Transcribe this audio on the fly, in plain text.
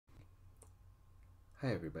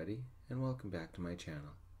Hi everybody, and welcome back to my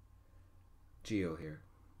channel. Geo here.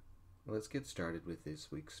 Let's get started with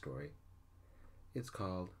this week's story. It's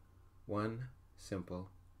called One Simple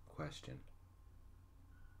Question.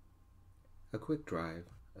 A quick drive,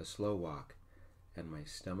 a slow walk, and my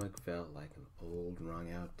stomach felt like an old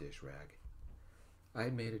wrung-out dish rag.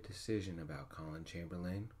 I'd made a decision about Colin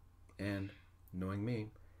Chamberlain, and, knowing me,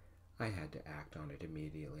 I had to act on it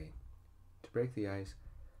immediately. To break the ice,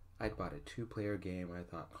 I'd bought a 2-player game I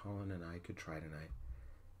thought Colin and I could try tonight.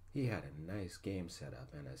 He had a nice game set up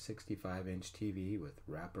and a 65-inch TV with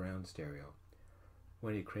wraparound stereo.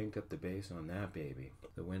 When he cranked up the bass on that baby,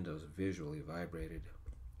 the windows visually vibrated.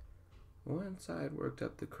 Once I'd worked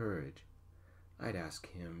up the courage, I'd ask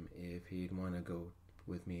him if he'd want to go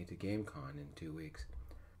with me to GameCon in 2 weeks.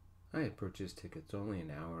 I had purchased tickets only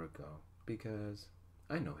an hour ago because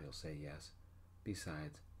I know he'll say yes.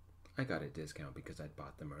 Besides, I got a discount because I'd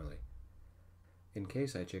bought them early. In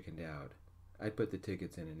case I chickened out, I'd put the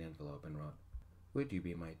tickets in an envelope and wrote, "Would you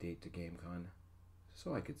be my date to GameCon?"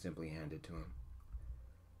 so I could simply hand it to him.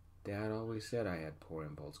 Dad always said I had poor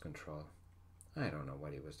impulse control. I don't know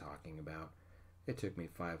what he was talking about. It took me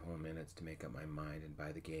 5 whole minutes to make up my mind and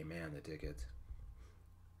buy the game and the tickets.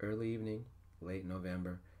 Early evening, late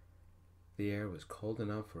November, the air was cold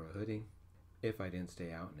enough for a hoodie if I didn't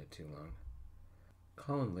stay out in it too long.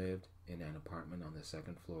 Colin lived in an apartment on the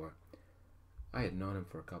 2nd floor. I had known him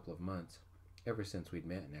for a couple of months, ever since we'd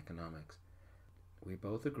met in economics. We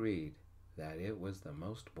both agreed that it was the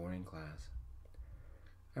most boring class.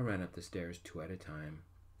 I ran up the stairs 2 at a time.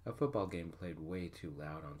 A football game played way too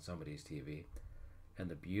loud on somebody's TV, and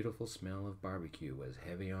the beautiful smell of barbecue was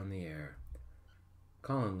heavy on the air.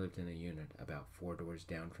 Colin lived in a unit about 4 doors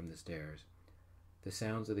down from the stairs. The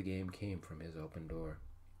sounds of the game came from his open door.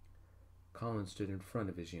 Colin stood in front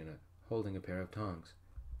of his unit, holding a pair of tongs,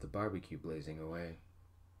 the barbecue blazing away.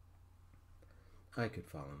 I could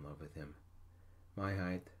fall in love with him. My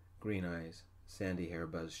height, green eyes, sandy hair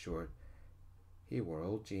buzzed short. He wore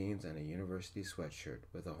old jeans and a university sweatshirt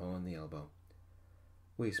with a hole in the elbow.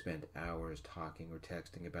 We spent hours talking or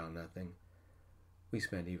texting about nothing. We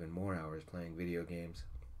spent even more hours playing video games.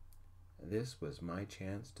 This was my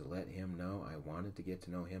chance to let him know I wanted to get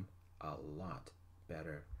to know him a lot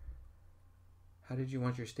better. "How did you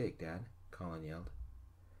want your steak, Dad?" Colin yelled.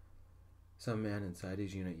 Some man inside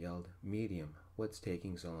his unit yelled, "Medium, what's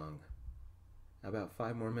taking so long?" "About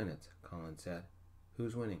 5 more minutes," Colin said.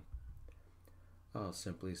 "Who's winning?" "I'll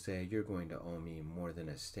simply say you're going to owe me more than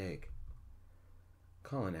a steak."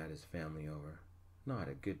 Colin had his family over. Not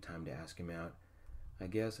a good time to ask him out. I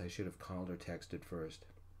guess I should have called or texted first.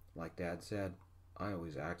 Like Dad said, I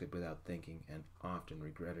always acted without thinking and often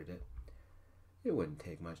regretted it. It wouldn't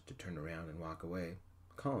take much to turn around and walk away.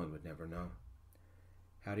 Colin would never know.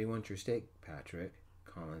 "How do you want your steak, Patrick?"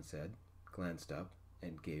 Colin said, glanced up,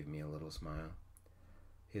 and gave me a little smile.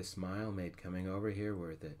 His smile made coming over here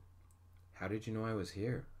worth it. "How did you know I was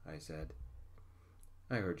here?" I said.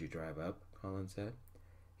 "I heard you drive up," Colin said.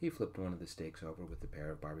 He flipped one of the steaks over with a pair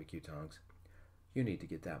of barbecue tongs. "You need to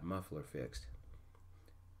get that muffler fixed.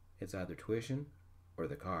 It's either tuition or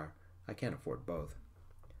the car. I can't afford both."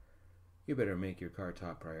 "You better make your car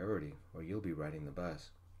top priority, or you'll be riding the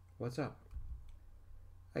bus. What's up?"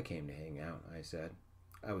 "I came to hang out," I said.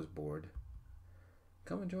 I was bored.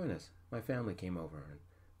 "Come and join us. My family came over, and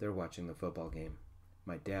they're watching the football game.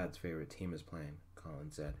 My dad's favorite team is playing,"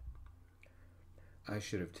 Colin said. "I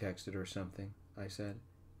should have texted or something," I said.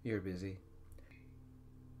 "You're busy."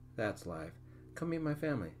 "That's life. Come meet my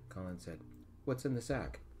family," Colin said. "What's in the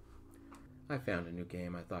sack?" "I found a new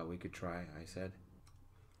game I thought we could try," I said.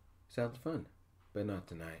 "Sounds fun, but not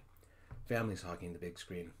tonight. Family's hogging the big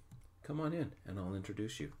screen. Come on in, and I'll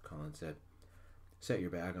introduce you," Colin said. "Set your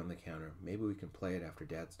bag on the counter. Maybe we can play it after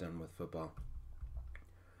Dad's done with football."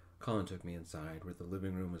 Colin took me inside, where the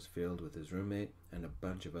living room was filled with his roommate and a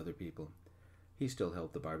bunch of other people. He still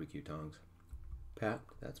held the barbecue tongs. "Pat,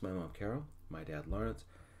 that's my mom Carol, my dad Lawrence,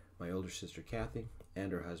 my older sister Kathy,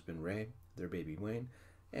 and her husband Ray, their baby Wayne,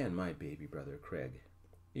 and my baby brother Craig.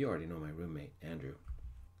 You already know my roommate, Andrew,"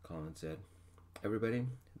 Colin said. "Everybody,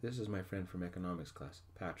 this is my friend from economics class,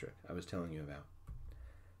 Patrick, I was telling you about."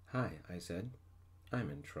 "Hi," I said. I'm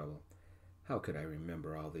in trouble. How could I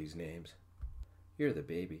remember all these names? "You're the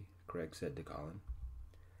baby," Craig said to Colin.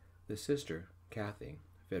 The sister, Kathy,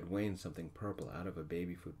 fed Wayne something purple out of a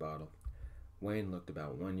baby food bottle. Wayne looked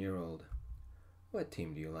about 1 year old. "What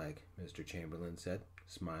team do you like?" Mr. Chamberlain said,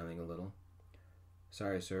 smiling a little.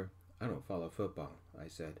 "Sorry, sir, I don't follow football," I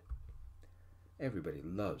said. "Everybody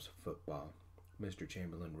loves football." Mr.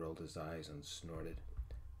 Chamberlain rolled his eyes and snorted.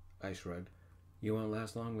 I shrugged. You won't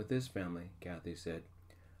last long with this family, Kathy said.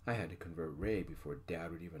 I had to convert Ray before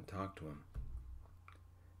Dad would even talk to him.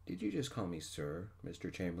 Did you just call me sir?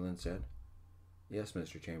 Mr. Chamberlain said. Yes,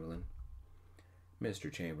 Mr. Chamberlain.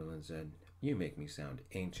 Mr. Chamberlain said, You make me sound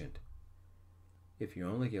ancient. If you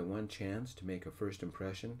only get one chance to make a first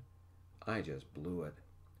impression, I just blew it.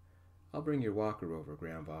 I'll bring your walker over,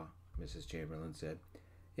 Grandpa, Mrs. Chamberlain said.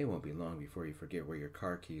 It won't be long before you forget where your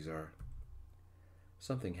car keys are.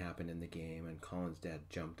 Something happened in the game, and Colin's dad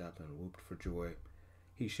jumped up and whooped for joy.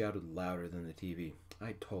 He shouted louder than the TV.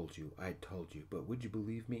 I told you, but would you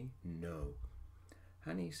believe me? No.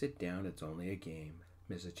 Honey, sit down, it's only a game,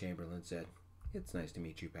 Mrs. Chamberlain said. It's nice to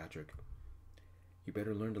meet you, Patrick. You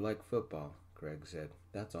better learn to like football, Greg said.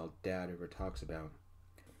 That's all Dad ever talks about.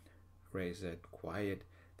 Ray said, Quiet.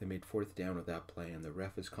 They made 4th down with that play, and the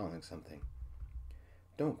ref is calling something.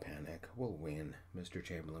 Don't panic. We'll win, Mr.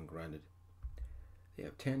 Chamberlain grunted. They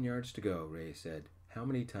have 10 yards to go, Ray said. How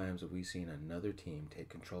many times have we seen another team take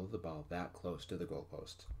control of the ball that close to the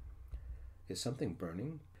goalposts? Is something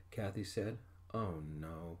burning? Kathy said. Oh,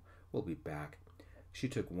 no. We'll be back. She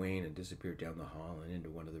took Wayne and disappeared down the hall and into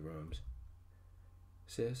one of the rooms.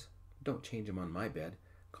 Sis, don't change him on my bed,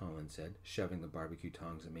 Colin said, shoving the barbecue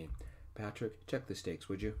tongs at me. Patrick, check the steaks,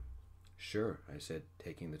 would you? Sure, I said,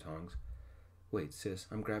 taking the tongs. Wait, sis,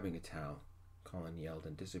 I'm grabbing a towel, Colin yelled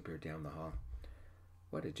and disappeared down the hall.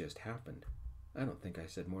 What had just happened? I don't think I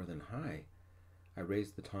said more than hi. I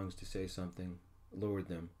raised the tongs to say something, lowered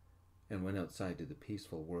them, and went outside to the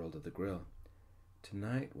peaceful world of the grill.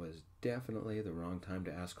 Tonight was definitely the wrong time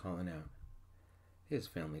to ask Colin out. His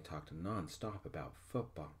family talked non-stop about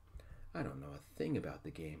football. I don't know a thing about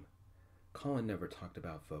the game. Colin never talked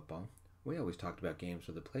about football. We always talked about games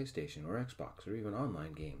for the PlayStation or Xbox or even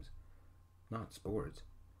online games. Not sports.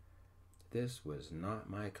 This was not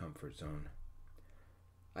my comfort zone.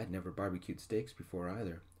 I'd never barbecued steaks before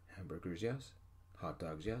either. Hamburgers, yes. Hot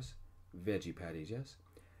dogs, yes. Veggie patties, yes.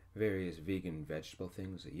 Various vegan vegetable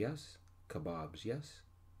things, yes. Kebabs, yes.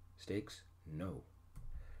 Steaks, no.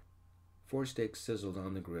 4 steaks sizzled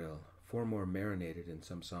on the grill, 4 more marinated in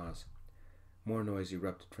some sauce. More noise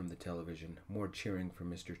erupted from the television, more cheering from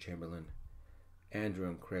Mr. Chamberlain. Andrew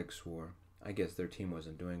and Craig swore. I guess their team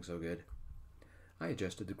wasn't doing so good. I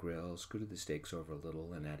adjusted the grill, scooted the steaks over a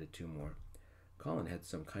little, and added 2 more. Colin had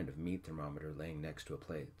some kind of meat thermometer laying next to a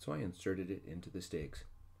plate, so I inserted it into the steaks.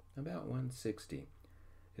 About 160.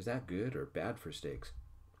 Is that good or bad for steaks?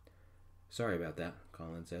 Sorry about that,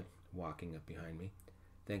 Colin said, walking up behind me.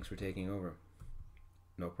 Thanks for taking over.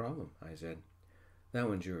 No problem, I said. That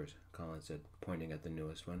one's yours, Colin said, pointing at the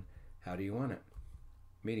newest one. How do you want it?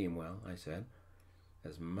 Medium well, I said.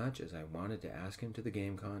 As much as I wanted to ask him to the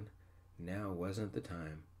game con, now wasn't the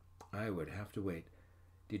time. I would have to wait.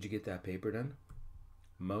 Did you get that paper done?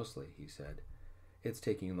 Mostly, he said. It's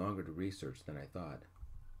taking longer to research than I thought.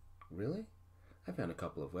 Really? I found a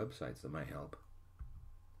couple of websites that might help.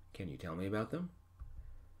 Can you tell me about them?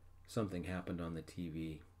 Something happened on the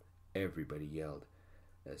TV. Everybody yelled,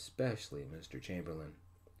 especially Mr. Chamberlain.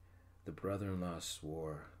 The brother-in-law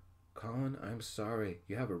swore. Colin, I'm sorry.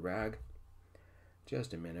 You have a rag?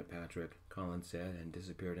 Just a minute, Patrick, Colin said and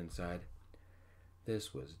disappeared inside.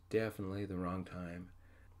 This was definitely the wrong time.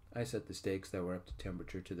 I set the steaks that were up to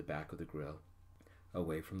temperature to the back of the grill,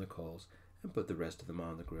 away from the coals, and put the rest of them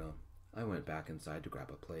on the grill. I went back inside to grab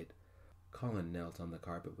a plate. Colin knelt on the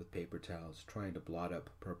carpet with paper towels, trying to blot up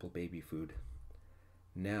purple baby food.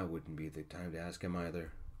 Now wouldn't be the time to ask him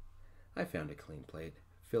either. I found a clean plate,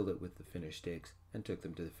 filled it with the finished steaks, and took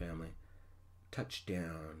them to the family.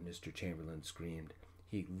 Touchdown, Mr. Chamberlain screamed.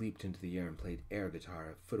 He leaped into the air and played air guitar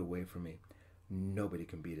a foot away from me. Nobody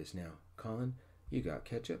can beat us now. Colin, you got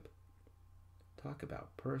ketchup? Talk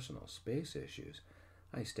about personal space issues.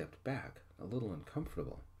 I stepped back, a little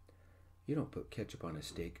uncomfortable. You don't put ketchup on a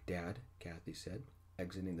steak, Dad, Kathy said,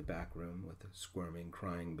 exiting the back room with a squirming,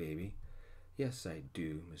 crying baby. Yes, I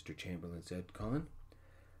do, Mr. Chamberlain said. Colin?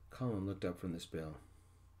 Colin looked up from the spill.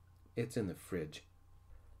 It's in the fridge.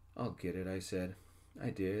 I'll get it, I said. I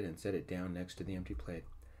did, and set it down next to the empty plate.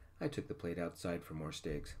 I took the plate outside for more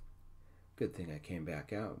steaks. Good thing I came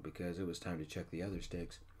back out, because it was time to check the other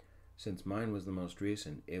steaks. Since mine was the most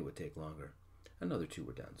recent, it would take longer. Another 2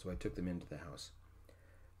 were done, so I took them into the house.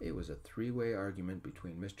 It was a 3-way argument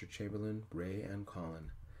between Mr. Chamberlain, Ray, and Colin.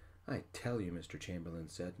 I tell you, Mr. Chamberlain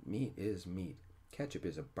said, meat is meat. Ketchup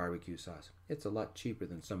is a barbecue sauce. It's a lot cheaper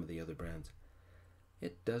than some of the other brands.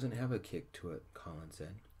 It doesn't have a kick to it, Colin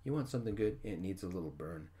said. You want something good, it needs a little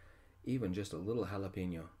burn. Even just a little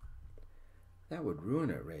jalapeno. That would ruin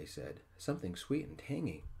it, Ray said. Something sweet and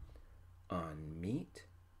tangy. On meat?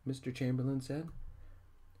 Mr. Chamberlain said.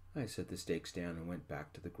 I set the steaks down and went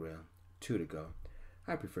back to the grill. 2 to go.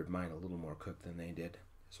 I preferred mine a little more cooked than they did,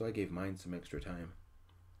 so I gave mine some extra time.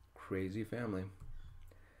 Crazy family.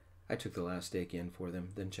 I took the last steak in for them,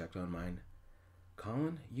 then checked on mine.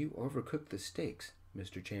 "Colin, you overcooked the steaks,"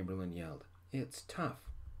 Mr. Chamberlain yelled. "It's tough."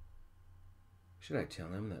 Should I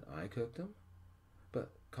tell him that I cooked them?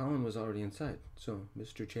 But Colin was already inside, so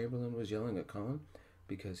Mr. Chamberlain was yelling at Colin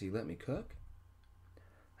because he let me cook?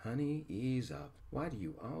 Honey, ease up. Why do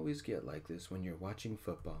you always get like this when you're watching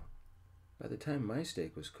football? By the time my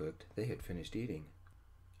steak was cooked, they had finished eating.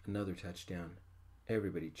 Another touchdown.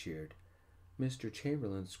 Everybody cheered. Mr.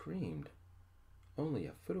 Chamberlain screamed. Only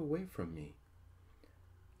a foot away from me.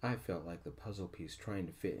 I felt like the puzzle piece trying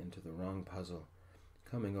to fit into the wrong puzzle.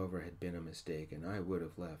 Coming over had been a mistake, and I would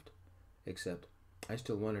have left. Except, I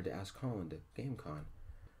still wanted to ask Colin to GameCon.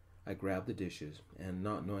 I grabbed the dishes, and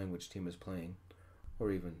not knowing which team was playing,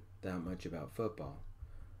 or even that much about football,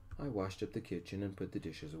 I washed up the kitchen and put the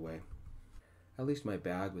dishes away. At least my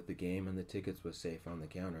bag with the game and the tickets was safe on the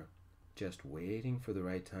counter, just waiting for the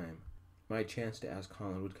right time. My chance to ask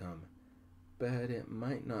Colin would come, but it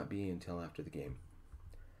might not be until after the game.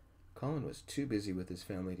 Colin was too busy with his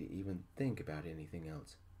family to even think about anything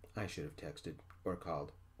else. I should have texted, or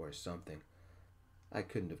called, or something. I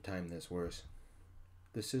couldn't have timed this worse.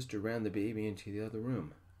 The sister ran the baby into the other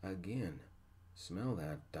room. Again. Smell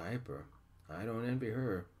that diaper. I don't envy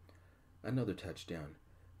her. Another touchdown.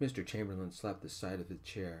 Mr. Chamberlain slapped the side of the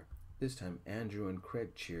chair. This time Andrew and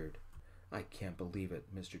Craig cheered. I can't believe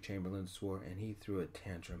it, Mr. Chamberlain swore, and he threw a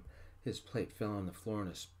tantrum. His plate fell on the floor in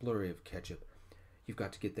a splurry of ketchup. "You've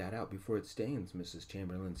got to get that out before it stains," Mrs.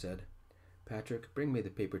 Chamberlain said. "Patrick, bring me the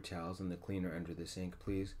paper towels and the cleaner under the sink,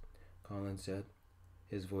 please," Colin said,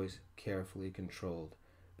 his voice carefully controlled,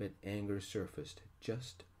 but anger surfaced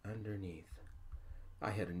just underneath.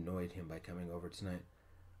 I had annoyed him by coming over tonight.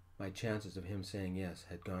 My chances of him saying yes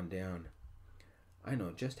had gone down. "I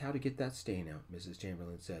know just how to get that stain out," Mrs.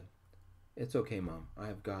 Chamberlain said. "It's okay, Mom.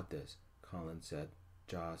 I've got this," Colin said,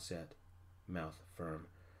 jaw set, mouth firm.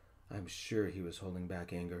 I'm sure he was holding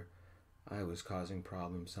back anger. I was causing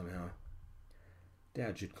problems somehow.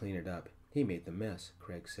 "Dad should clean it up. He made the mess,"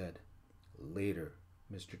 Craig said. "Later,"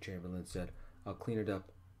 Mr. Chamberlain said. "I'll clean it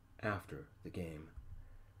up after the game."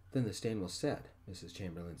 "Then the stain will set," Mrs.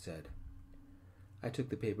 Chamberlain said. I took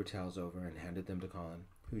the paper towels over and handed them to Colin,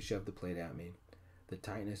 who shoved the plate at me. The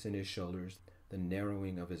tightness in his shoulders, the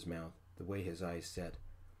narrowing of his mouth, the way his eyes set.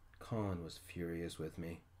 Colin was furious with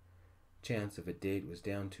me. Chance of a date was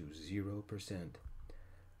down to 0%.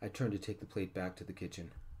 I turned to take the plate back to the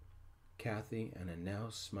kitchen. Kathy and a now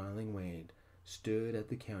smiling Wade stood at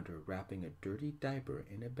the counter wrapping a dirty diaper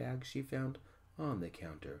in a bag she found on the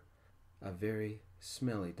counter. A very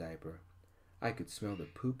smelly diaper. I could smell the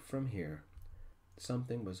poop from here.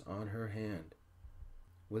 Something was on her hand.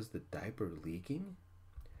 Was the diaper leaking?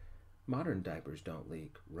 Modern diapers don't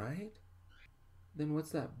leak, right? Then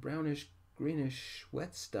what's that brownish-greenish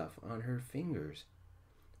wet stuff on her fingers?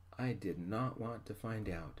 I did not want to find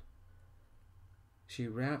out. She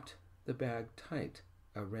wrapped the bag tight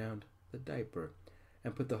around the diaper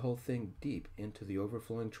and put the whole thing deep into the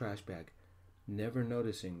overflowing trash bag, never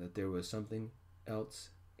noticing that there was something else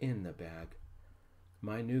in the bag.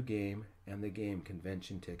 My new game and the game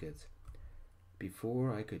convention tickets.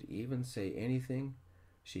 Before I could even say anything,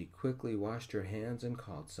 she quickly washed her hands and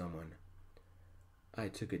called someone. I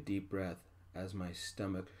took a deep breath as my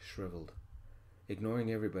stomach shriveled.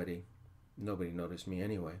 Ignoring everybody, nobody noticed me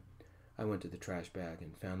anyway, I went to the trash bag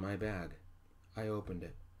and found my bag. I opened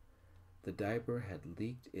it. The diaper had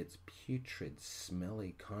leaked its putrid,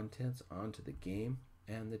 smelly contents onto the game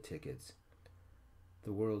and the tickets.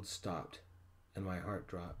 The world stopped, and my heart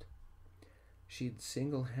dropped. She'd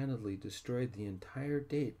single-handedly destroyed the entire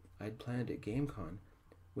date I'd planned at GameCon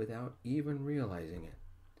without even realizing it.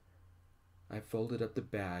 I folded up the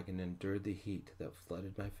bag and endured the heat that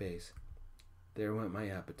flooded my face. There went my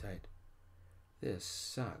appetite. This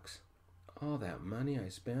sucks. All that money I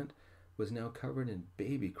spent was now covered in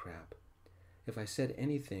baby crap. If I said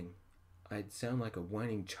anything, I'd sound like a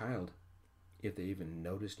whining child, if they even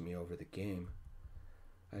noticed me over the game.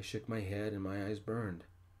 I shook my head and my eyes burned.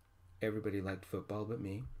 Everybody liked football but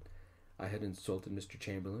me. I had insulted Mr.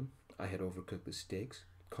 Chamberlain. I had overcooked the steaks.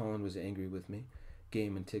 Colin was angry with me.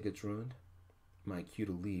 Game and tickets ruined. My cue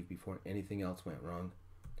to leave before anything else went wrong.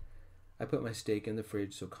 I put my steak in the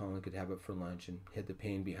fridge so Colin could have it for lunch and hid the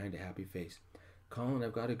pain behind a happy face. "Colin,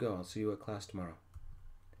 I've got to go. I'll see you at class tomorrow."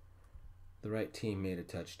 The right team made a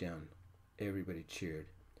touchdown. Everybody cheered.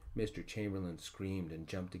 Mr. Chamberlain screamed and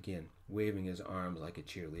jumped again, waving his arms like a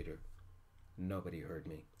cheerleader. Nobody heard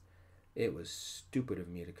me. It was stupid of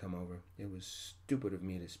me to come over. It was stupid of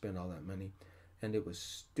me to spend all that money. And it was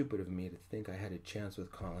stupid of me to think I had a chance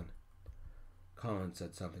with Colin. Colin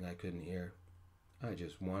said something I couldn't hear. I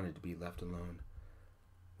just wanted to be left alone.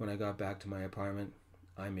 When I got back to my apartment,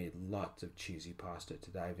 I made lots of cheesy pasta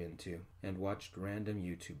to dive into and watched random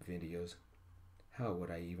YouTube videos. How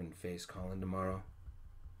would I even face Colin tomorrow?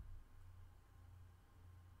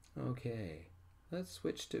 Okay, let's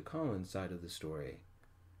switch to Colin's side of the story.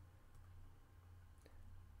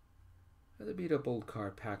 The beat-up old car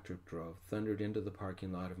Patrick drove thundered into the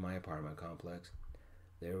parking lot of my apartment complex.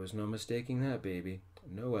 There was no mistaking that baby.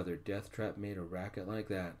 No other death trap made a racket like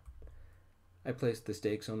that. I placed the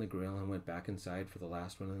steaks on the grill and went back inside for the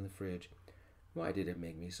last one in the fridge. Why did it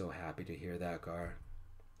make me so happy to hear that car?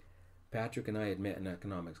 Patrick and I had met in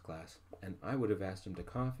economics class, and I would have asked him to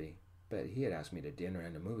coffee, but he had asked me to dinner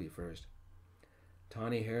and a movie first.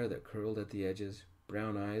 Tawny hair that curled at the edges,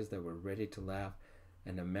 brown eyes that were ready to laugh,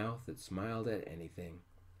 and a mouth that smiled at anything.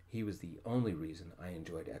 He was the only reason I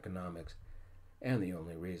enjoyed economics, and the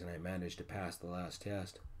only reason I managed to pass the last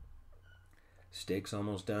test. Steaks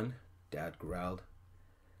almost done? Dad growled.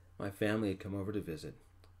 My family had come over to visit.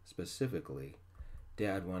 Specifically,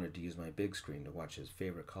 Dad wanted to use my big screen to watch his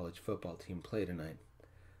favorite college football team play tonight.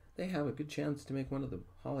 They have a good chance to make one of the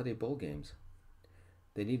holiday bowl games.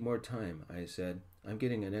 They need more time, I said. I'm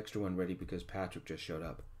getting an extra one ready because Patrick just showed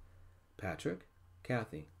up. Patrick?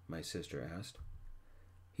 Kathy, my sister asked.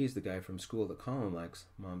 He's the guy from school that Colin likes,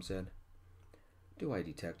 Mom said. Do I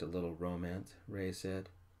detect a little romance? Ray said.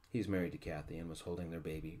 He's married to Kathy and was holding their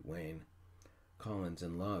baby, Wayne. Colin's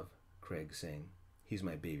in love, Craig sang. He's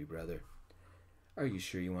my baby brother. Are you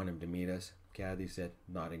sure you want him to meet us? Kathy said,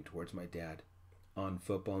 nodding towards my dad. On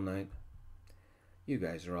football night? You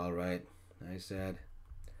guys are all right, I said.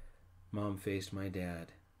 Mom faced my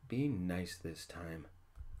dad. Be nice this time.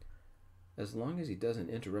 As long as he doesn't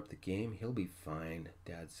interrupt the game, he'll be fine,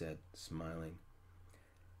 Dad said, smiling.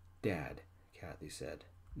 Dad, Kathy said,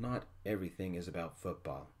 not everything is about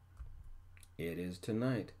football. It is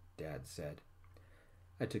tonight, Dad said.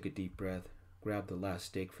 I took a deep breath, grabbed the last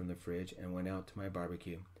steak from the fridge, and went out to my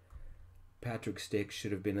barbecue. Patrick's steak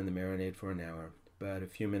should have been in the marinade for an hour, but a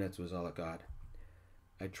few minutes was all it got.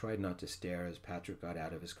 I tried not to stare as Patrick got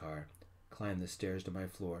out of his car, climbed the stairs to my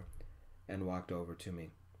floor, and walked over to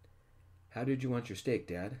me. How did you want your steak,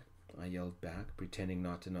 Dad? I yelled back, pretending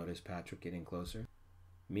not to notice Patrick getting closer.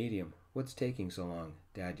 Medium. What's taking so long?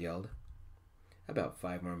 Dad yelled. About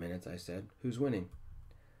 5 more minutes, I said. Who's winning?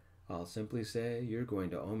 I'll simply say you're going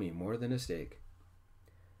to owe me more than a steak.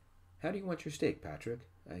 How do you want your steak, Patrick?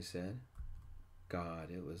 I said.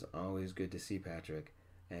 God, it was always good to see Patrick,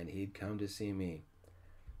 and he'd come to see me.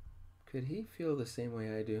 Could he feel the same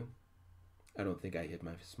way I do? I don't think I hid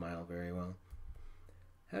my smile very well.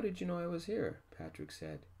 How did you know I was here? Patrick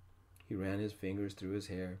said. He ran his fingers through his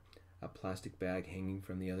hair, a plastic bag hanging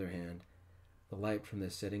from the other hand. The light from the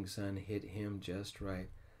setting sun hit him just right,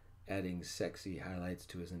 adding sexy highlights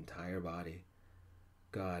to his entire body.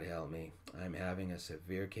 God help me, I'm having a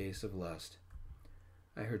severe case of lust.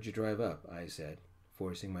 I heard you drive up, I said,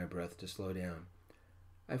 forcing my breath to slow down.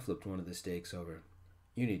 I flipped one of the steaks over.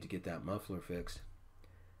 You need to get that muffler fixed.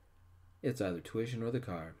 It's either tuition or the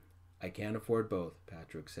car. I can't afford both,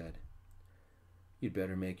 Patrick said. You'd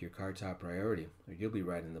better make your car top priority, or you'll be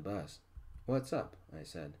riding the bus. What's up? I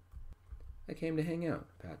said. I came to hang out,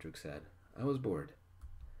 Patrick said. I was bored.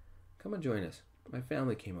 Come and join us. My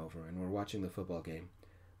family came over and we're watching the football game.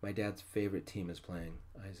 My dad's favorite team is playing,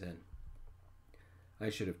 I said. I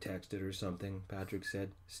should have texted or something, Patrick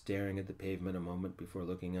said, staring at the pavement a moment before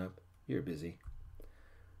looking up. You're busy.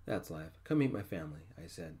 That's life. Come meet my family, I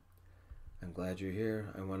said. I'm glad you're here,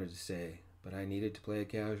 I wanted to say, but I needed to play it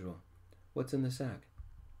casual. What's in the sack?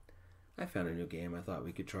 I found a new game I thought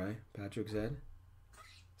we could try, Patrick said.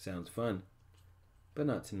 Sounds fun. But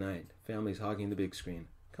not tonight. Family's hogging the big screen.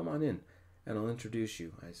 Come on in, and I'll introduce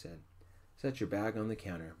you, I said. Set your bag on the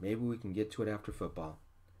counter. Maybe we can get to it after football.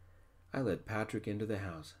 I led Patrick into the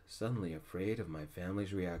house, suddenly afraid of my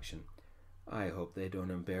family's reaction. I hope they don't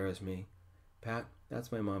embarrass me. Pat,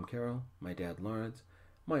 that's my mom Carol, my dad Lawrence,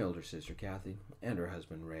 my older sister Kathy, and her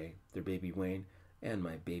husband Ray, their baby Wayne, and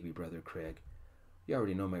my baby brother Craig. You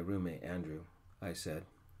already know my roommate Andrew, I said.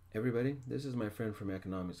 Everybody, this is my friend from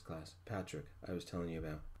economics class, Patrick, I was telling you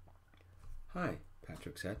about. Hi,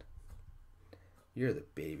 Patrick said. You're the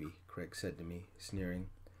baby, Craig said to me, sneering.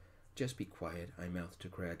 Just be quiet, I mouthed to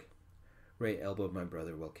Craig. Ray elbowed my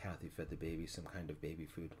brother while Kathy fed the baby some kind of baby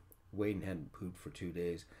food. Wayne hadn't pooped for 2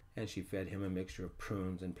 days, and she fed him a mixture of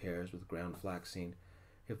prunes and pears with ground flaxseed.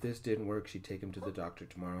 If this didn't work, she'd take him to the doctor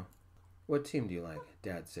tomorrow. What team do you like?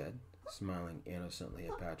 Dad said, smiling innocently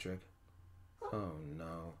at Patrick. Oh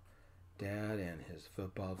no, Dad and his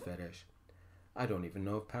football fetish. I don't even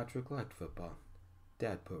know if Patrick liked football.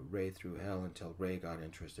 Dad put Ray through hell until Ray got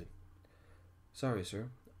interested. Sorry, sir,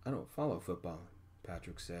 I don't follow football,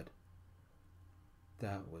 Patrick said.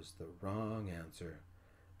 That was the wrong answer.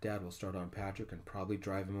 Dad will start on Patrick and probably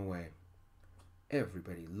drive him away.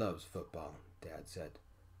 Everybody loves football, Dad said,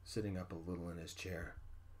 sitting up a little in his chair.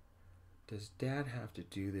 Does Dad have to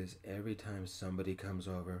do this every time somebody comes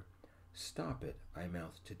over? Stop it, I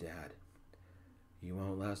mouthed to Dad. You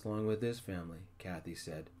won't last long with this family, Kathy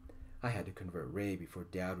said. I had to convert Ray before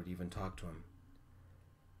Dad would even talk to him.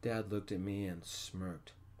 Dad looked at me and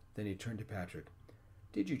smirked. Then he turned to Patrick.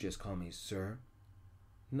 Did you just call me sir?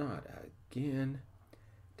 Not again.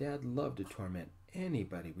 Dad loved to torment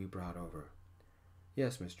anybody we brought over.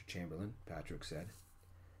 Yes, Mr. Chamberlain, Patrick said.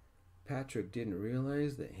 Patrick didn't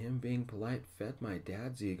realize that him being polite fed my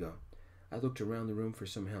dad's ego. I looked around the room for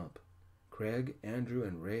some help. Craig, Andrew,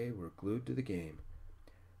 and Ray were glued to the game.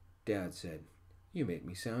 Dad said, You make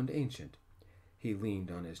me sound ancient. He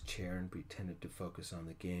leaned on his chair and pretended to focus on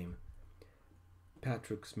the game.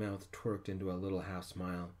 Patrick's mouth twerked into a little half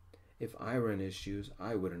smile. If I were in his shoes,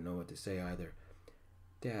 I wouldn't know what to say either.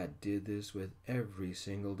 Dad did this with every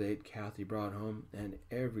single date Kathy brought home and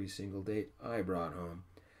every single date I brought home.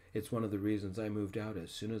 It's one of the reasons I moved out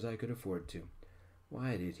as soon as I could afford to.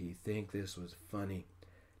 Why did he think this was funny?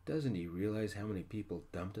 Doesn't he realize how many people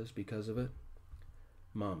dumped us because of it?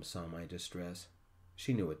 Mom saw my distress.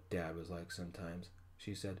 She knew what Dad was like sometimes.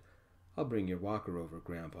 She said, I'll bring your walker over,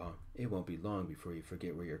 Grandpa. It won't be long before you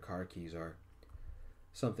forget where your car keys are.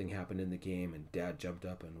 Something happened in the game and Dad jumped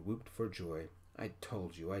up and whooped for joy. I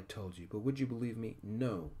told you, but would you believe me?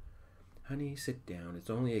 No. Honey, sit down. It's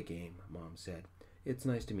only a game, Mom said. It's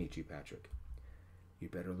nice to meet you, Patrick. You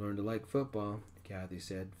better learn to like football, Kathy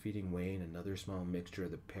said, feeding Wayne another small mixture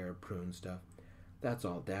of the pear prune stuff. That's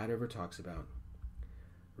all Dad ever talks about.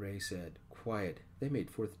 Ray said, Quiet. They made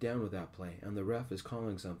fourth down with that play, and the ref is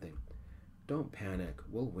calling something. Don't panic.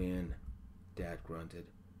 We'll win, Dad grunted.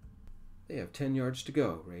 They have 10 yards to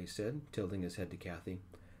go, Ray said, tilting his head to Kathy.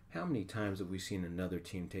 How many times have we seen another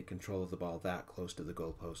team take control of the ball that close to the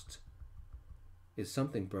goalposts? Is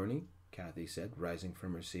something burning? Kathy said, rising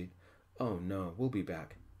from her seat. Oh, no, we'll be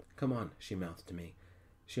back. Come on, she mouthed to me.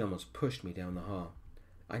 She almost pushed me down the hall.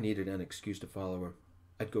 I needed an excuse to follow her.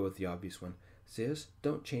 I'd go with the obvious one. Sis,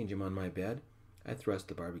 don't change him on my bed. I thrust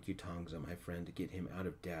the barbecue tongs at my friend to get him out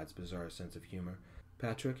of Dad's bizarre sense of humor.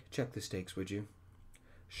 Patrick, check the steaks, would you?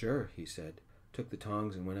 Sure, he said, took the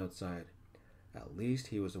tongs and went outside. At least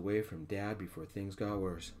he was away from Dad before things got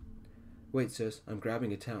worse. Wait, sis, I'm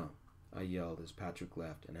grabbing a towel, I yelled as Patrick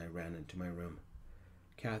left and I ran into my room.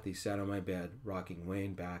 Kathy sat on my bed, rocking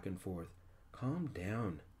Wayne back and forth. Calm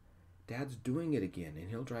down. Dad's doing it again and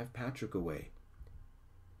he'll drive Patrick away.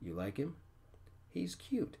 You like him? He's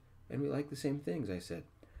cute, and we like the same things, I said.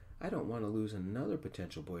 I don't want to lose another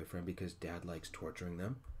potential boyfriend because Dad likes torturing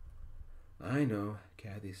them. I know,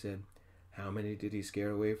 Kathy said. How many did he scare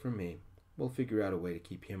away from me? We'll figure out a way to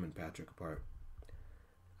keep him and Patrick apart.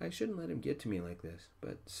 I shouldn't let him get to me like this,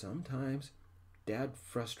 but sometimes Dad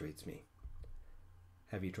frustrates me.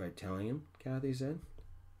 Have you tried telling him? Kathy said.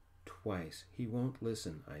 Twice. He won't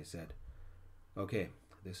listen, I said. Okay,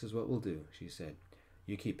 this is what we'll do, she said.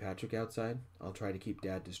 You keep Patrick outside. I'll try to keep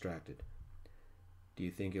Dad distracted. Do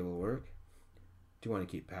you think it will work? Do you want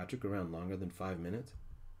to keep Patrick around longer than 5 minutes?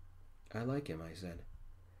 I like him, I said.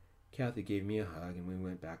 Kathy gave me a hug and we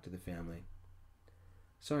went back to the family.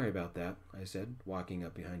 Sorry about that, I said, walking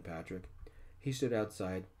up behind Patrick. He stood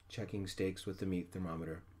outside, checking steaks with the meat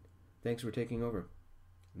thermometer. Thanks for taking over.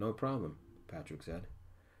 No problem, Patrick said.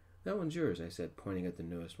 That one's yours, I said, pointing at the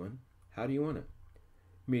newest one. How do you want it?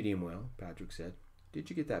 Medium well, Patrick said. Did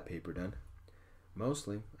you get that paper done?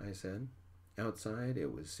 Mostly, I said. Outside,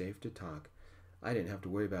 it was safe to talk. I didn't have to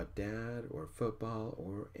worry about Dad or football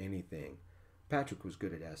or anything. Patrick was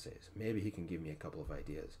good at essays. Maybe he can give me a couple of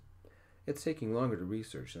ideas. It's taking longer to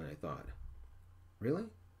research than I thought. Really?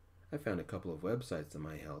 I found a couple of websites that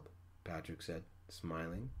might help, Patrick said,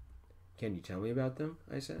 smiling. Can you tell me about them?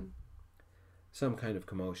 I said. Some kind of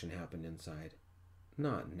commotion happened inside.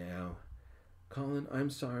 Not now. Colin, I'm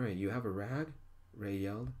sorry. You have a rag? Ray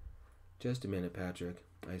yelled. Just a minute, Patrick,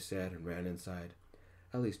 I said and ran inside.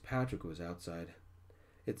 At least Patrick was outside.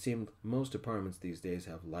 It seemed most apartments these days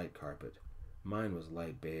have light carpet. Mine was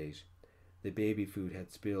light beige. The baby food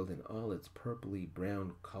had spilled in all its purpley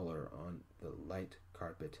brown color on the light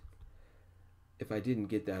carpet. If I didn't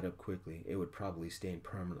get that up quickly, it would probably stain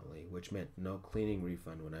permanently, which meant no cleaning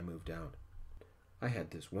refund when I moved out. I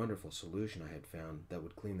had this wonderful solution I had found that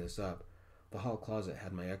would clean this up. The hall closet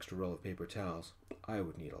had my extra roll of paper towels. I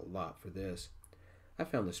would need a lot for this. I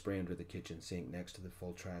found the spray under the kitchen sink next to the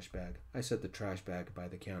full trash bag. I set the trash bag by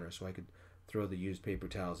the counter so I could throw the used paper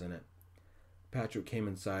towels in it. Patrick came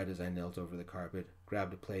inside as I knelt over the carpet,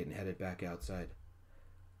 grabbed a plate, and headed back outside.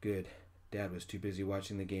 Good. Dad was too busy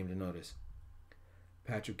watching the game to notice.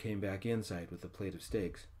 Patrick came back inside with a plate of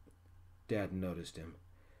steaks. Dad noticed him.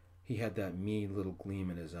 He had that mean little gleam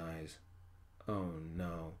in his eyes. Oh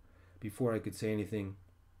no. Before I could say anything,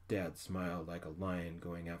 Dad smiled like a lion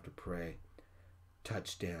going after prey.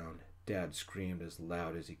 Touchdown. Dad screamed as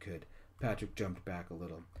loud as he could. Patrick jumped back a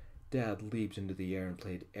little. Dad leaped into the air and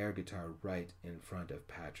played air guitar right in front of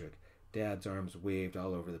Patrick. Dad's arms waved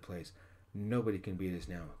all over the place. Nobody can beat us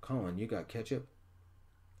now. Colin, you got ketchup?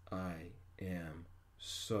 I am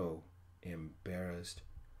so embarrassed.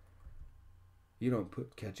 You don't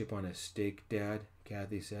put ketchup on a steak, Dad,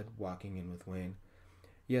 Kathy said, walking in with Wayne.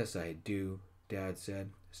 Yes, I do, Dad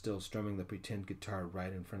said, still strumming the pretend guitar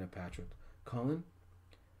right in front of Patrick. Colin?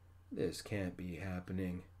 This can't be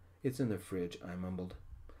happening. It's in the fridge, I mumbled.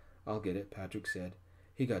 I'll get it, Patrick said.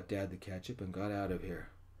 He got Dad the ketchup and got out of here.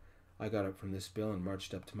 I got up from the spill and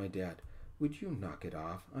marched up to my dad. Would you knock it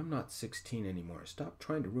off? I'm not 16 anymore. Stop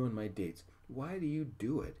trying to ruin my dates. Why do you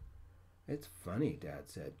do it? It's funny, Dad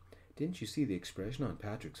said. Didn't you see the expression on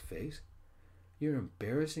Patrick's face? You're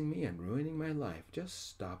embarrassing me and ruining my life. Just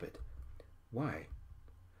stop it. Why?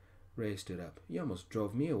 Ray stood up. You almost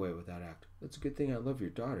drove me away with that act. It's a good thing I love your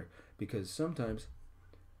daughter, because sometimes...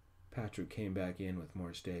 Patrick came back in with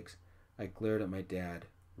more steaks. I glared at my dad.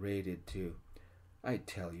 Ray did too. I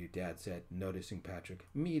tell you, Dad said, noticing Patrick,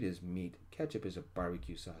 meat is meat. Ketchup is a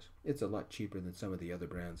barbecue sauce. It's a lot cheaper than some of the other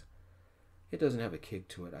brands. It doesn't have a kick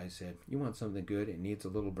to it, I said. You want something good, it needs a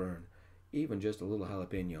little burn. Even just a little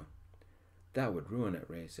jalapeno. That would ruin it,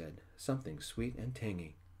 Ray said. Something sweet and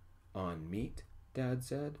tangy. On meat? Dad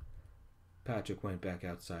said. Patrick went back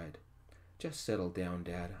outside. Just settle down,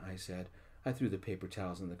 Dad, I said. I threw the paper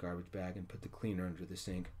towels in the garbage bag and put the cleaner under the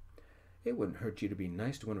sink. It wouldn't hurt you to be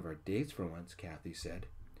nice to one of our dates for once, Kathy said.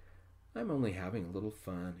 I'm only having a little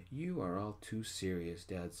fun. You are all too serious,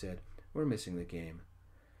 Dad said. We're missing the game.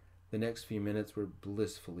 The next few minutes were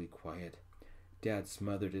blissfully quiet. Dad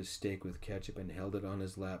smothered his steak with ketchup and held it on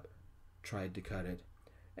his lap, tried to cut it.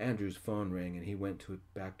 Andrew's phone rang and he went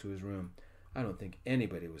back to his room. I don't think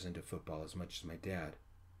anybody was into football as much as my dad,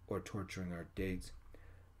 or torturing our dates.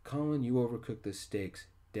 Colin, you overcooked the steaks,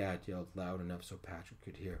 Dad yelled loud enough so Patrick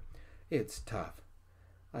could hear. It's tough.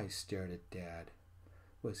 I stared at Dad.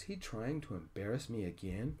 Was he trying to embarrass me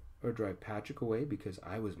again, or drive Patrick away because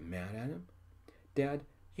I was mad at him? Dad,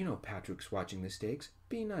 you know Patrick's watching the steaks.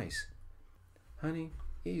 Be nice. Honey,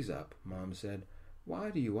 ease up, Mom said. Why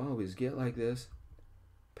do you always get like this?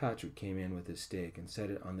 Patrick came in with his steak and set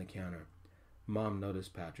it on the counter. Mom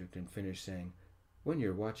noticed Patrick and finished saying, when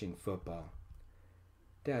you're watching football.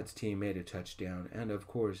 Dad's team made a touchdown, and of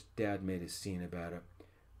course Dad made a scene about it.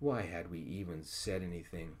 Why had we even said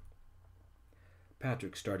anything?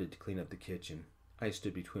 Patrick started to clean up the kitchen. I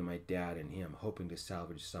stood between my dad and him, hoping to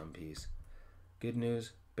salvage some peace. Good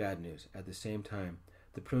news, bad news, at the same time.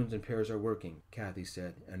 The prunes and pears are working, Kathy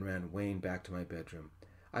said, and ran Wayne back to my bedroom.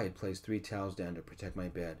 I had placed 3 towels down to protect my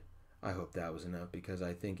bed. I hoped that was enough, because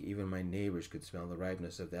I think even my neighbors could smell the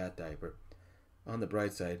ripeness of that diaper. On the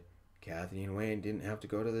bright side, Kathy and Wayne didn't have to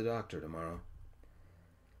go to the doctor tomorrow.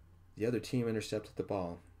 The other team intercepted the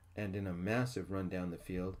ball, and in a massive run down the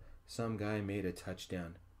field, some guy made a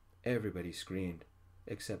touchdown. Everybody screamed,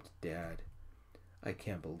 except Dad. I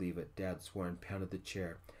can't believe it, Dad swore and pounded the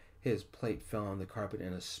chair. His plate fell on the carpet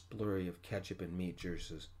in a splurry of ketchup and meat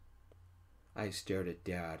juices. I stared at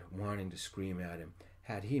Dad, wanting to scream at him.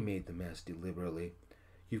 Had he made the mess deliberately?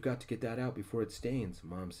 You've got to get that out before it stains,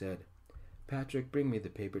 Mom said. Patrick, bring me the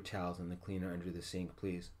paper towels and the cleaner under the sink,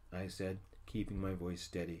 please, I said, keeping my voice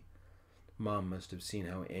steady. Mom must have seen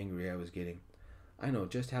how angry I was getting. I know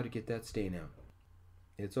just how to get that stain out.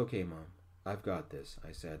 It's okay, Mom. I've got this,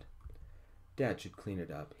 I said. Dad should clean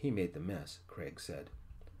it up. He made the mess, Craig said.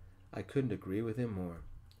 I couldn't agree with him more.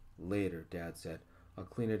 Later, Dad said. I'll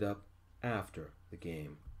clean it up after the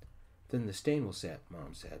game. Then the stain will set,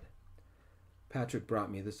 Mom said. Patrick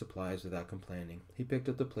brought me the supplies without complaining. He picked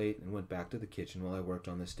up the plate and went back to the kitchen while I worked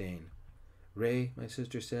on the stain. Ray, my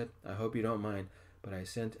sister said, I hope you don't mind, but I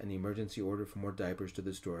sent an emergency order for more diapers to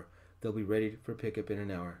the store. They'll be ready for pickup in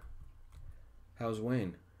an hour. How's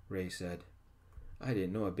Wayne? Ray said. I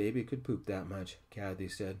didn't know a baby could poop that much, Kathy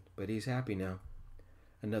said, but he's happy now.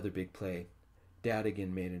 Another big play. Dad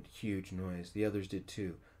again made a huge noise. The others did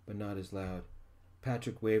too, but not as loud.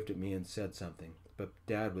 Patrick waved at me and said something, but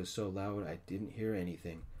Dad was so loud I didn't hear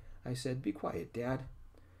anything. I said, "Be quiet, Dad."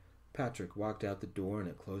 Patrick walked out the door and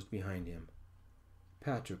it closed behind him.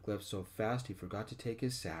 Patrick left so fast he forgot to take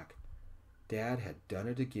his sack. Dad had done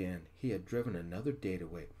it again. He had driven another date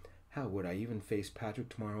away. How would I even face Patrick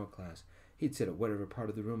tomorrow at class? He'd sit at whatever part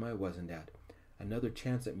of the room I wasn't at. Another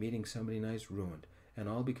chance at meeting somebody nice ruined, and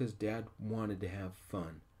all because Dad wanted to have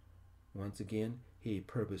fun. Once again, he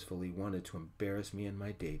purposefully wanted to embarrass me and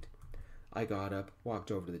my date. I got up,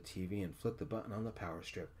 walked over to the TV, and flicked the button on the power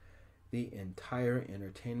strip. The entire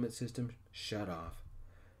entertainment system shut off.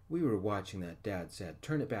 "We were watching that," Dad said.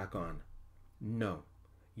 "Turn it back on." "No.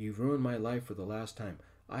 You've ruined my life for the last time.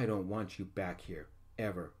 I don't want you back here.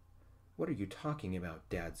 Ever." "What are you talking about?"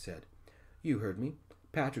 Dad said. "You heard me.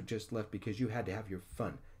 Patrick just left because you had to have your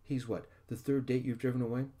fun. He's what, the third date you've driven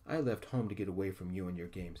away? I left home to get away from you and your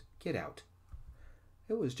games. Get out."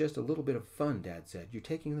 "It was just a little bit of fun," Dad said. "You're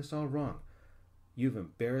taking this all wrong. You've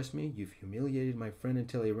embarrassed me. You've humiliated my friend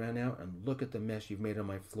until he ran out, and look at the mess you've made on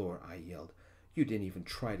my floor," I yelled. "You didn't even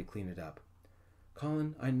try to clean it up."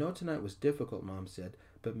 "Colin, I know tonight was difficult," Mom said,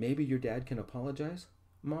 "but maybe your dad can apologize?"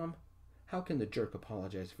 "Mom, how can the jerk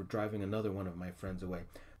apologize for driving another one of my friends away?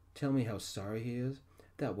 Tell me how sorry he is.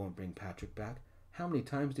 That won't bring Patrick back. How many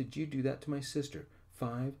times did you do that to my sister?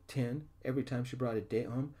 5, 10, every time she brought a date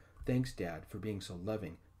home? Thanks, Dad, for being so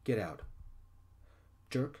loving. Get out."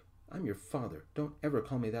 "Jerk, I'm your father. Don't ever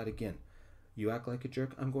call me that again." "You act like a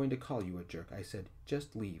jerk, I'm going to call you a jerk," I said.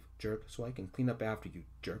 "Just leave, jerk, so I can clean up after you,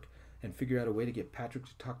 jerk, and figure out a way to get Patrick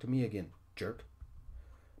to talk to me again, jerk."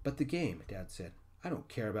 "But the game," Dad said. "I don't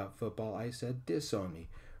care about football," I said. "Disown me.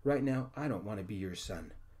 Right now, I don't want to be your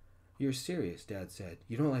son." "You're serious," Dad said.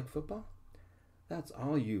 "You don't like football?" "That's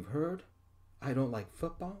all you've heard? I don't like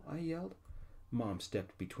football?" I yelled. Mom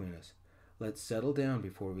stepped between us. "Let's settle down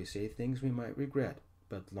before we say things we might regret.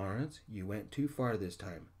 But Lawrence, you went too far this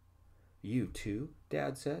time." "You too?"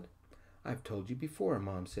 Dad said. "I've told you before,"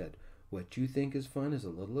 Mom said. "What you think is fun is a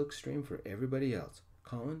little extreme for everybody else.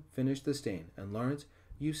 Colin, finish the stain, and Lawrence,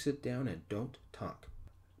 you sit down and don't talk."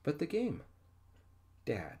 "But the game."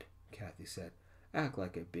 "Dad," Kathy said, "act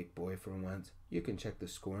like a big boy for once. You can check the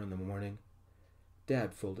score in the morning."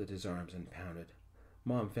 Dad folded his arms and pounded.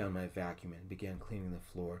 Mom found my vacuum and began cleaning the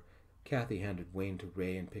floor. Kathy handed Wayne to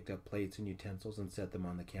Ray and picked up plates and utensils and set them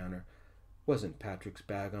on the counter. Wasn't Patrick's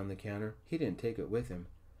bag on the counter? He didn't take it with him.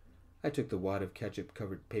 I took the wad of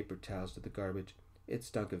ketchup-covered paper towels to the garbage. It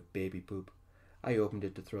stunk of baby poop. I opened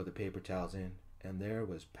it to throw the paper towels in, and there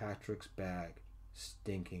was Patrick's bag,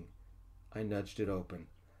 stinking. I nudged it open.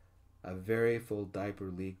 A very full diaper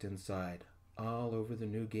leaked inside, all over the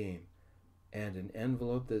new game, and an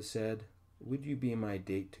envelope that said, "Would you be my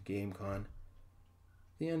date to GameCon?"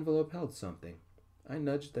 The envelope held something. I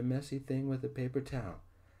nudged the messy thing with a paper towel.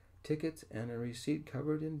 Tickets and a receipt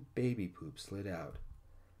covered in baby poop slid out.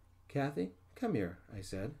 "Kathy, come here," I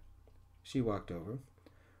said. She walked over.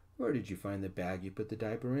 "Where did you find the bag you put the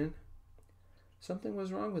diaper in?" "Something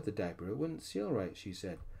was wrong with the diaper. It wouldn't seal right," she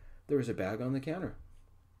said. "There was a bag on the counter."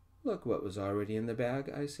 "Look what was already in the bag,"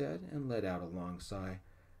 I said, and let out a long sigh.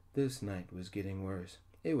 This night was getting worse.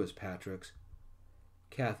 It was Patrick's.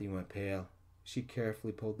 Kathy went pale. She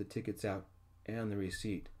carefully pulled the tickets out and the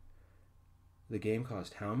receipt. "The game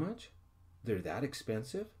cost how much? They're that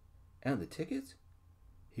expensive? And the tickets?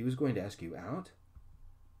 He was going to ask you out?"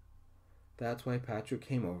 "That's why Patrick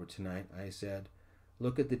came over tonight," I said.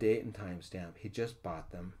 "Look at the date and timestamp. He just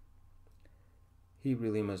bought them." "He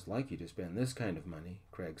really must like you to spend this kind of money,"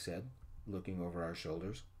 Craig said, looking over our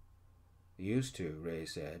shoulders. "Used to," Ray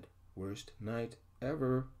said. "Worst night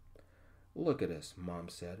ever." "Look at us," Mom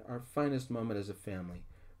said. "Our finest moment as a family.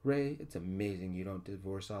 Ray, it's amazing you don't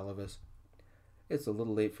divorce all of us." "It's a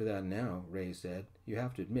little late for that now," Ray said. "You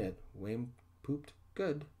have to admit, Wayne pooped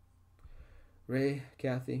good." "Ray,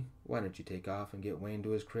 Kathy, why don't you take off and get Wayne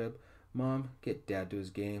to his crib? Mom, get Dad to his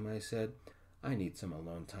game," I said. "I need some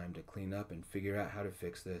alone time to clean up and figure out how to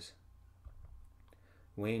fix this."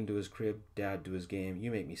 "Wayne to his crib, Dad to his game.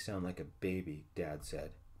 You make me sound like a baby," Dad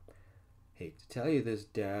said. "Hate to tell you this,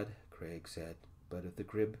 Dad," Craig said, "but if the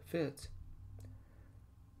crib fits."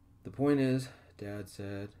 "The point is," Dad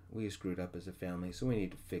said, "we screwed up as a family, so we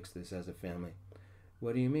need to fix this as a family."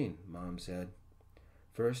 "What do you mean?" Mom said.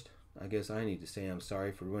 "First, I guess I need to say I'm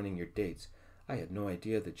sorry for ruining your dates. I had no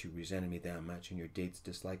idea that you resented me that much and your dates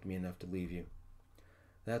disliked me enough to leave you."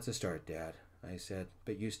 "That's a start, Dad," I said,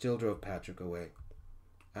 "but you still drove Patrick away."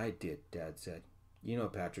 "I did," Dad said. "You know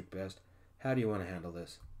Patrick best. How do you want to handle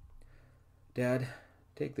this?" "Dad,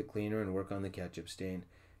 take the cleaner and work on the ketchup stain.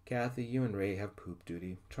 Kathy, you and Ray have poop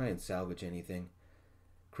duty. Try and salvage anything."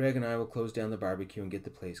 Craig and I will close down the barbecue and get the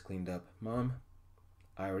place cleaned up. Mom,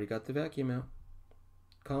 I already got the vacuum out.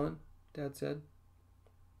 Colin, Dad said.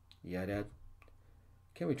 Yeah, Dad.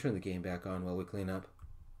 Can we turn the game back on while we clean up?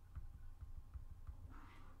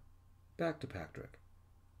 Back to Patrick.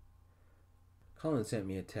 Colin sent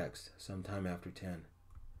me a text sometime after 10.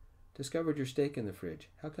 Discovered your steak in the fridge.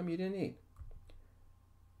 How come you didn't eat?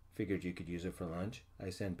 Figured you could use it for lunch, I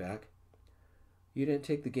sent back. You didn't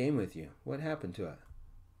take the game with you. What happened to it?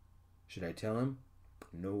 Should I tell him?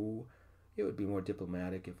 No. It would be more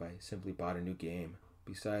diplomatic if I simply bought a new game.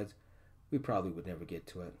 Besides, we probably would never get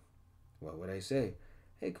to it. What would I say?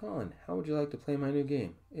 Hey, Colin, how would you like to play my new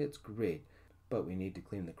game? It's great, but we need to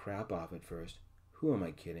clean the crap off it first. Who am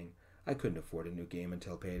I kidding? I couldn't afford a new game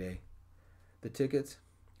until payday. The tickets?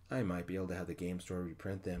 I might be able to have the game store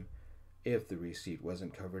reprint them if the receipt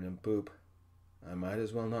wasn't covered in poop. I might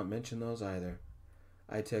as well not mention those either.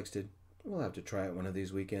 I texted, we'll have to try it one of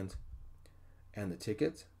these weekends. And the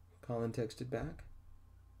tickets? Colin texted back.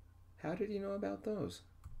 How did he know about those?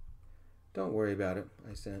 Don't worry about it,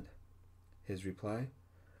 I sent. His reply,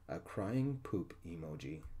 a crying poop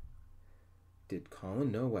emoji. Did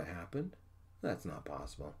Colin know what happened? That's not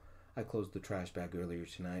possible. I closed the trash bag earlier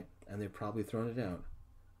tonight, and they've probably thrown it out.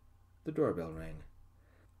 The doorbell rang.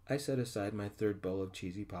 I set aside my third bowl of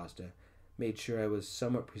cheesy pasta, made sure I was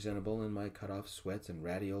somewhat presentable in my cut-off sweats and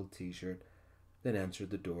ratty old t-shirt, then answered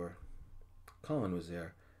the door. Colin was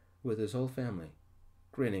there, with his whole family,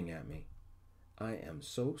 grinning at me. I am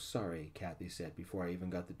so sorry, Kathy said before I even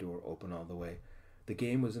got the door open all the way. The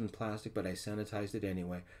game was in plastic, but I sanitized it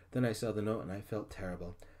anyway. Then I saw the note and I felt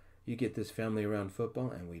terrible. You get this family around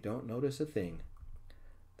football and we don't notice a thing.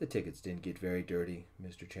 The tickets didn't get very dirty,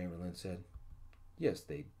 Mr. Chamberlain said. Yes,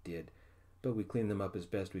 they did, but we cleaned them up as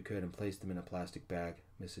best we could and placed them in a plastic bag,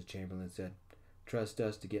 Mrs. Chamberlain said. Trust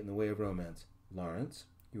us to get in the way of romance. Lawrence,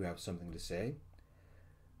 you have something to say?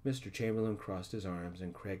 Mr. Chamberlain crossed his arms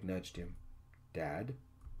and Craig nudged him. Dad?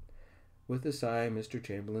 With a sigh, Mr.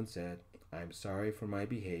 Chamberlain said, I'm sorry for my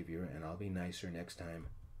behavior and I'll be nicer next time.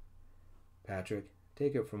 Patrick,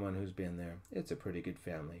 take it from one who's been there. It's a pretty good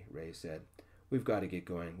family, Ray said. We've got to get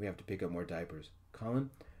going. We have to pick up more diapers. Colin,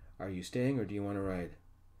 are you staying or do you want to ride?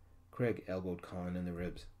 Craig elbowed Colin in the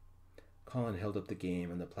ribs. Colin held up the game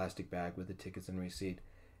and the plastic bag with the tickets and receipt.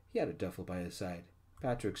 He had a duffel by his side.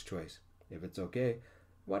 Patrick's choice. If it's okay,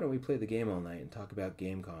 why don't we play the game all night and talk about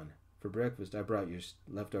GameCon? For breakfast, I brought your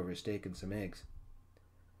leftover steak and some eggs.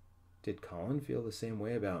 Did Colin feel the same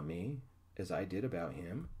way about me as I did about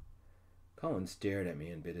him? Colin stared at me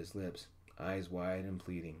and bit his lips, eyes wide and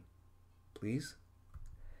pleading. Please?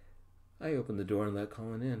 I opened the door and let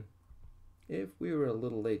Colin in. If we were a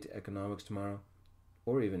little late to economics tomorrow,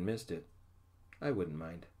 or even missed it, I wouldn't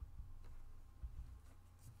mind.